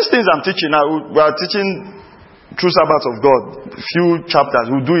 These things I'm teaching now, we are teaching True Sabbath of God, a few chapters.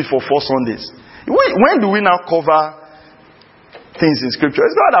 We'll do it for 4 Sundays. When do we now cover things in scripture?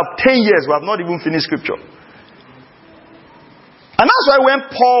 It's not that 10 years we have not even finished scripture. And that's why when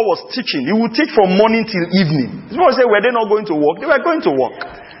Paul was teaching, he would teach from morning till evening. People say, were they not going to work? They were going to work.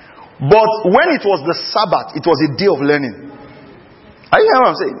 But when it was the Sabbath, it was a day of learning. Are you hearing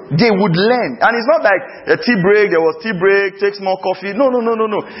what I'm saying? They would learn. And it's not like a tea break, there was tea break, take small coffee. No.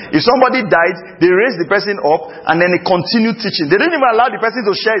 If somebody died, they raised the person up and then they continued teaching. They didn't even allow the person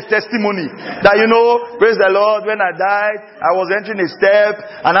to share his testimony. That, praise the Lord, when I died, I was entering a step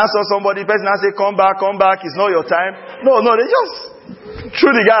and I saw somebody, the person I say, come back, it's not your time. No, they just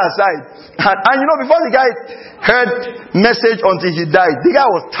threw the guy aside. And before the guy heard message until he died, the guy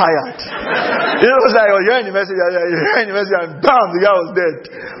was tired. It was like, you're hearing the message, and bam, the guy was dead.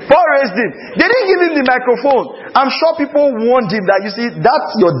 Paul raised him. They didn't give him the microphone. I'm sure people warned him that,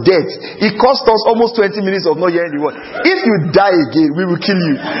 that's your death. It cost us almost 20 minutes of not hearing the word. If you die again, we will kill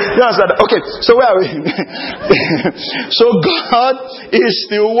you. You understand? Okay, so where are we? So God is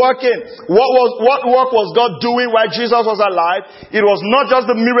still working. What work was God doing while Jesus was alive? It was not just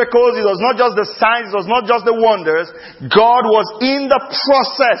the miracles, it was not just the signs, it was not just the wonders. God was in the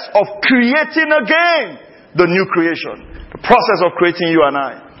process of creating again the new creation. The process of creating you and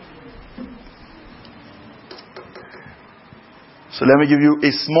I. So let me give you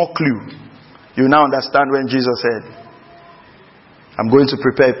a small clue. You now understand when Jesus said, I'm going to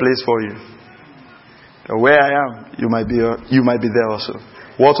prepare a place for you. Where I am, you might be there also.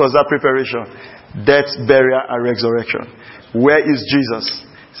 What was that preparation? Death, burial, and resurrection. Where is Jesus?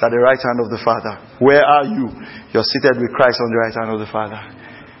 He's at the right hand of the Father. Where are you? You're seated with Christ on the right hand of the Father.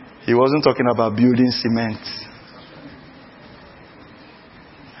 He wasn't talking about building cement.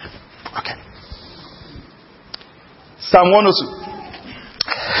 Okay. Psalm 102.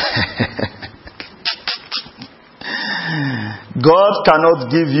 God cannot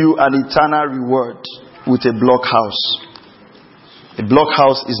give you an eternal reward with a block house. A block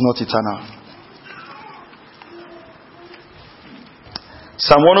house is not eternal.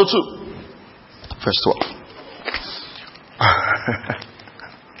 Psalm 102, verse 12.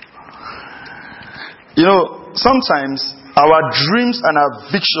 Sometimes our dreams and our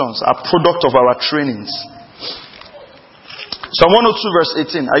visions are product of our trainings. Psalm 102, verse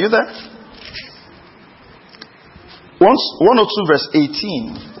 18. Are you there? 102, verse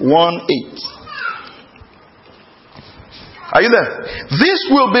 18. 1:8. Are you there? This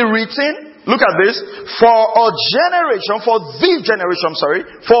will be written, look at this, for the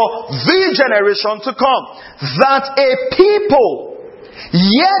generation to come, that a people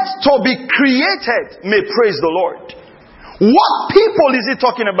yet to be created may praise the Lord. What people is he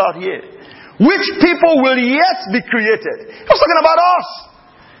talking about here? Which people will yet be created? He was talking about us.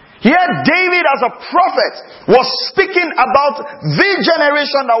 Here David as a prophet was speaking about the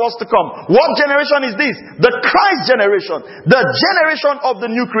generation that was to come. What generation is this? The Christ generation. The generation of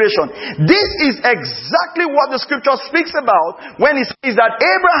the new creation. This is exactly what the scripture speaks about when it says that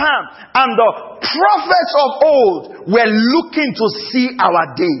Abraham and the prophets of old were looking to see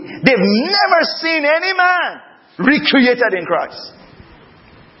our day. They've never seen any man recreated in Christ.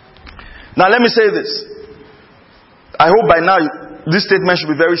 Now let me say this. I hope by now this statement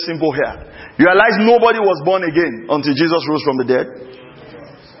should be very simple here. You realize nobody was born again until Jesus rose from the dead.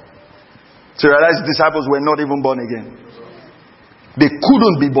 So you realize the disciples were not even born again. They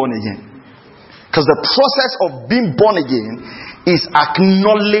couldn't be born again. Because the process of being born again is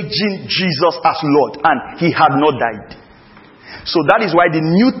acknowledging Jesus as Lord. And He had not died. So that is why the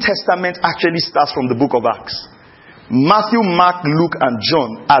New Testament actually starts from the book of Acts. Matthew, Mark, Luke, and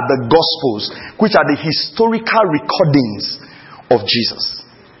John are the Gospels, which are the historical recordings of Jesus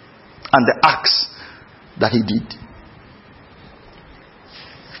and the acts that He did.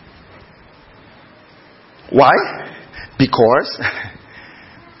 Why? Because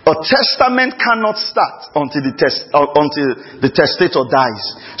a testament cannot start until the testator dies.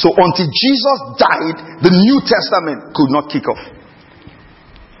 So until Jesus died, the New Testament could not kick off.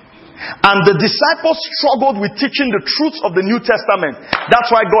 And the disciples struggled with teaching the truths of the New Testament. That's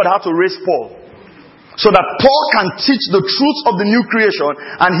why God had to raise Paul. So that Paul can teach the truths of the new creation.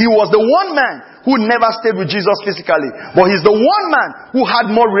 And he was the one man who never stayed with Jesus physically. But he's the one man who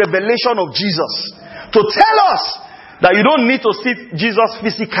had more revelation of Jesus. To tell us that you don't need to see Jesus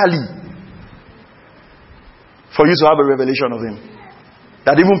physically for you to have a revelation of Him.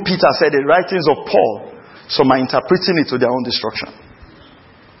 That even Peter said the writings of Paul, some are interpreting it to their own destruction.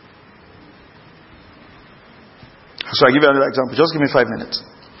 So I give you another example. Just give me 5 minutes.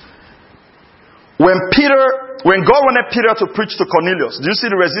 When God wanted Peter to preach to Cornelius, do you see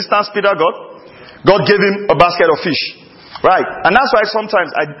the resistance Peter got? God gave him a basket of fish. Right? And that's why sometimes,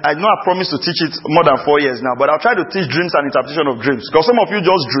 I know I promised to teach it more than 4 years now, but I'll try to teach dreams and interpretation of dreams. Because some of you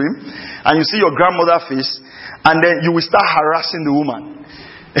just dream, and you see your grandmother face, and then you will start harassing the woman.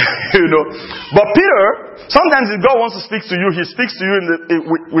 But Peter, sometimes if God wants to speak to you, He speaks to you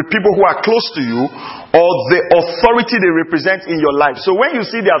with people who are close to you, or the authority they represent in your life. So when you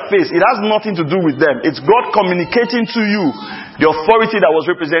see their face, it has nothing to do with them. It's God communicating to you the authority that was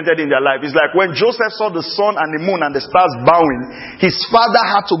represented in their life. It's like when Joseph saw the sun and the moon and the stars bowing, his father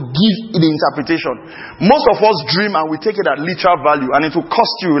had to give the interpretation. Most of us dream and we take it at literal value, and it will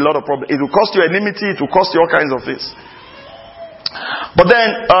cost you a lot of problems. It will cost you enmity, it will cost you all kinds of things. But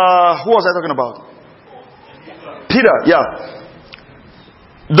then, who was I talking about? Peter, yeah.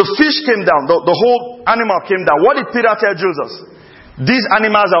 The fish came down, the whole animal came down. What did Peter tell Jesus? These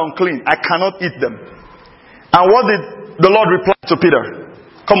animals are unclean, I cannot eat them. And what did the Lord reply to Peter?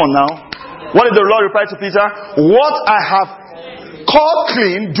 Come on now. What did the Lord reply to Peter? What I have called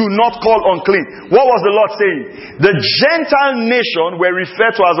clean, do not call unclean. What was the Lord saying? The Gentile nation were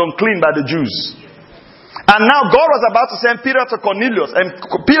referred to as unclean by the Jews. And now God was about to send Peter to Cornelius. And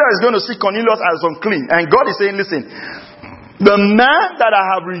Peter is going to see Cornelius as unclean. And God is saying, listen, the man that I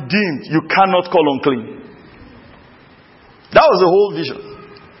have redeemed, you cannot call unclean. That was the whole vision.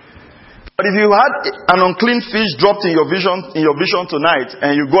 But if you had an unclean fish dropped in your vision tonight,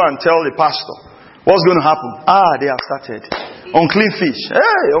 and you go and tell the pastor, what's going to happen? They have started. Unclean fish.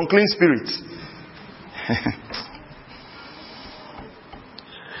 Hey, unclean spirits.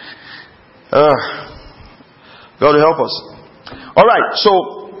 God will help us. Alright,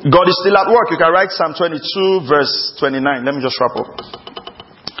 so God is still at work. You can write Psalm 22 verse 29. Let me just wrap up.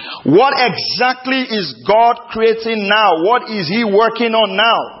 What exactly is God creating now? What is He working on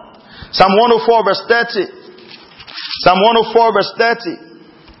now? Psalm 104 verse 30. Psalm 104 verse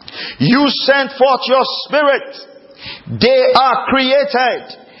 30. You send forth your spirit. They are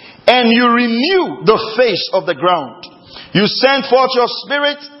created. And you renew the face of the ground. You send forth your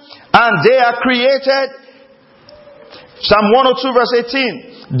spirit. And they are created. Psalm 102 verse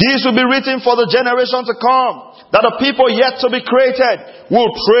 18. These will be written for the generation to come, that the people yet to be created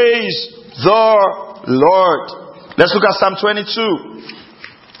will praise the Lord. Let's look at Psalm 22.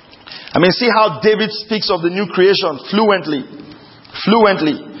 See how David speaks of the new creation fluently.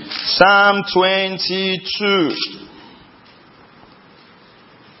 Fluently. Psalm 22.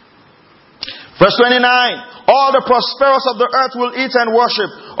 Verse 29. All the prosperous of the earth will eat and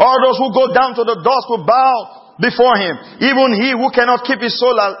worship. All those who go down to the dust will bow before Him. Even he who cannot keep his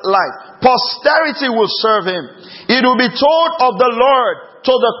soul alive. Posterity will serve Him. It will be told of the Lord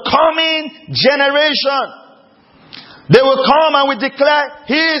to the coming generation. They will come and will declare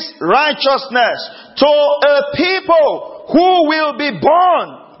His righteousness to a people who will be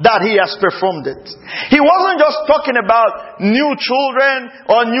born, that He has performed it. He wasn't just talking about new children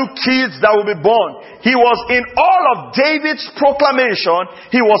or new kids that will be born. He was, in all of David's proclamation,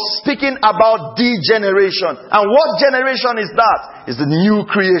 he was speaking about the generation. And what generation is that? It's the new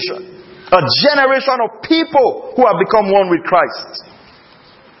creation. A generation of people who have become one with Christ.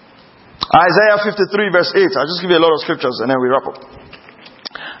 Isaiah 53 verse 8. I'll just give you a lot of scriptures and then we wrap up.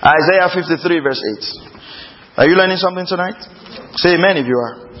 Isaiah 53 verse 8. Are you learning something tonight? Say amen if you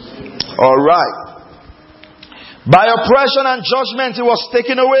are. Alright. By oppression and judgment He was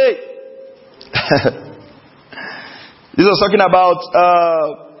taken away. This was talking about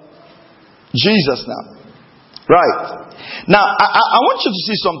Jesus now. Right. Now, I want you to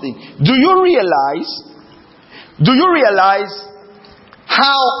see something. Do you realize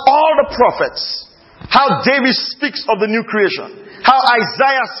how all the prophets, how David speaks of the new creation, how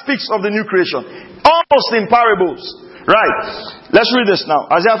Isaiah speaks of the new creation, almost in parables. Right. Let's read this now.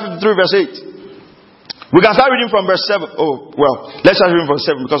 Isaiah 53 verse 8. We can start reading from verse 7. Oh, well, let's start reading from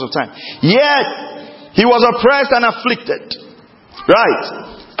 7 because of time. Yet He was oppressed and afflicted. Right.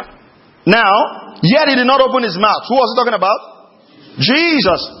 Now, yet He did not open His mouth. Who was He talking about?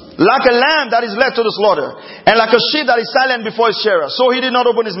 Jesus. Like a lamb that is led to the slaughter, and like a sheep that is silent before his shearer, so He did not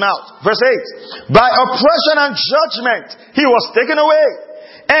open His mouth. Verse 8. By oppression and judgment He was taken away.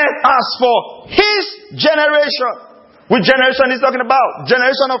 And as for His generation, which generation He's talking about?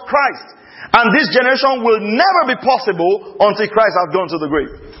 Generation of Christ. And this generation will never be possible until Christ has gone to the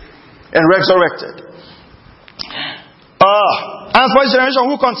grave and resurrected. And for His generation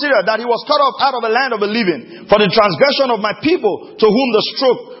who considered that He was cut off out of the land of the living for the transgression of my people, to whom the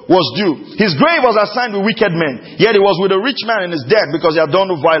stroke was due. His grave was assigned with wicked men, yet He was with a rich man in his death, because He had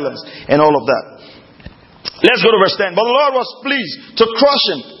done no violence and all of that. Let's go to verse 10. But the Lord was pleased to crush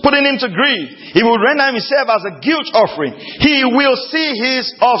him, putting him to grief. He will render himself as a guilt offering. He will see his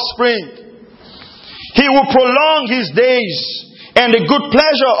offspring. He will prolong his days, and the good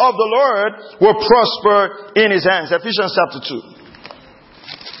pleasure of the Lord will prosper in his hands. Ephesians chapter 2.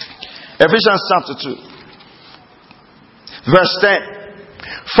 Ephesians chapter 2. Verse 10.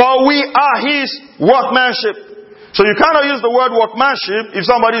 For we are His workmanship. So you cannot use the word workmanship if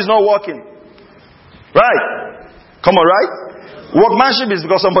somebody is not working. Right? Come on, right? Workmanship is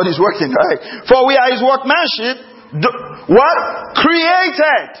because somebody is working, right? For we are His workmanship. What?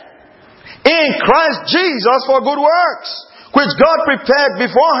 Created in Christ Jesus for good works, which God prepared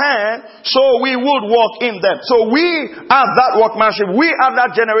beforehand so we would walk in them. So we are that workmanship. We are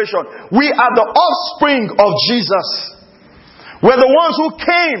that generation. We are the offspring of Jesus. We're the ones who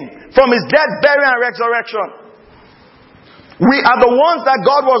came from His death, burial, and resurrection. We are the ones that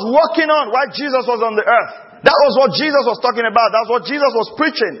God was working on while Jesus was on the earth. That was what Jesus was talking about. That's what Jesus was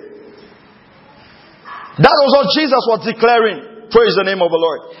preaching. That was what Jesus was declaring. Praise the name of the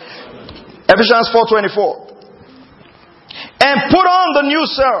Lord. Ephesians 4:24. And put on the new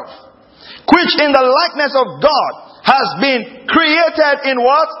self, which in the likeness of God has been created in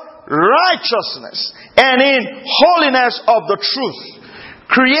what? Righteousness and in holiness of the truth.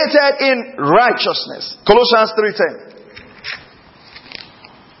 Created in righteousness. Colossians 3:10.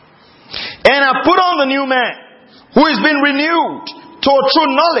 And I put on the new man, who is being renewed to a true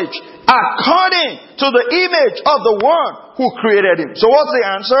knowledge according to the image of the one who created him. So what's the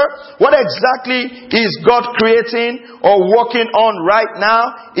answer? What exactly is God creating or working on right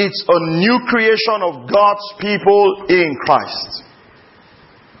now? It's a new creation of God's people in Christ.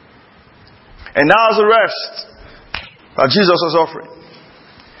 And now the rest that Jesus was offering.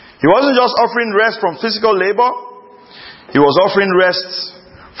 He wasn't just offering rest from physical labor. He was offering rest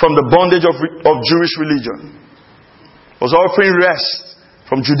from the bondage of Jewish religion. He was offering rest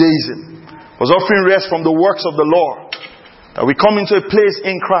from Judaism. He was offering rest from the works of the law. That we come into a place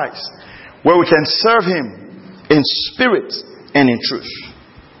in Christ where we can serve Him in spirit and in truth.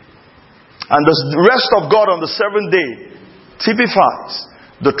 And the rest of God on the seventh day typifies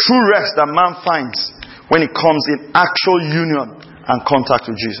the true rest that man finds when he comes in actual union and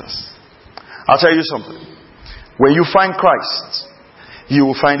contact with Jesus. I'll tell you something. When you find Christ, you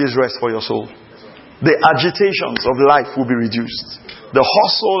will find His rest for your soul. The agitations of life will be reduced. The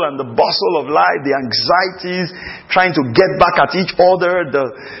hustle and the bustle of life, the anxieties, trying to get back at each other, the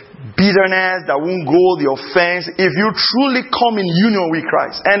bitterness that won't go, the offense. If you truly come in union with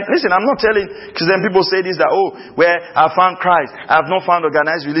Christ. And listen, I'm not telling, because then people say this, that, where I found Christ, I have not found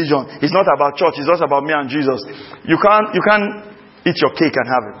organized religion. It's not about church, it's just about me and Jesus. You can't eat your cake and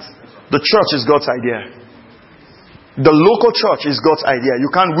have it. The church is God's idea. The local church is God's idea. You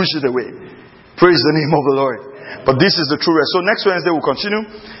can't wish it away. Praise the name of the Lord. But this is the true rest. So next Wednesday we'll continue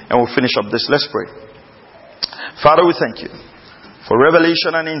and we'll finish up this. Let's pray. Father, we thank you for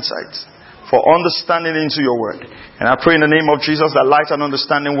revelation and insight, for understanding into your word. And I pray in the name of Jesus that light and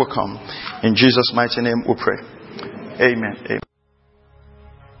understanding will come. In Jesus' mighty name we pray. Amen. Amen.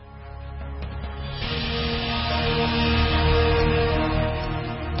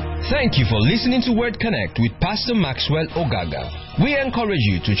 Thank you for listening to Word Connect with Pastor Maxwell Ogaga. We encourage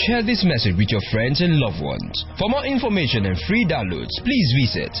you to share this message with your friends and loved ones. For more information and free downloads, please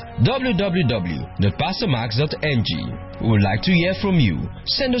visit www.pastormax.ng. We would like to hear from you.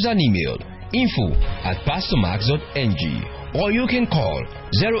 Send us an email, info@pastormax.ng, or you can call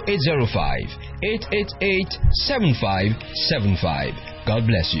 0805 888 7575. God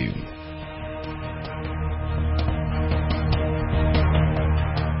bless you.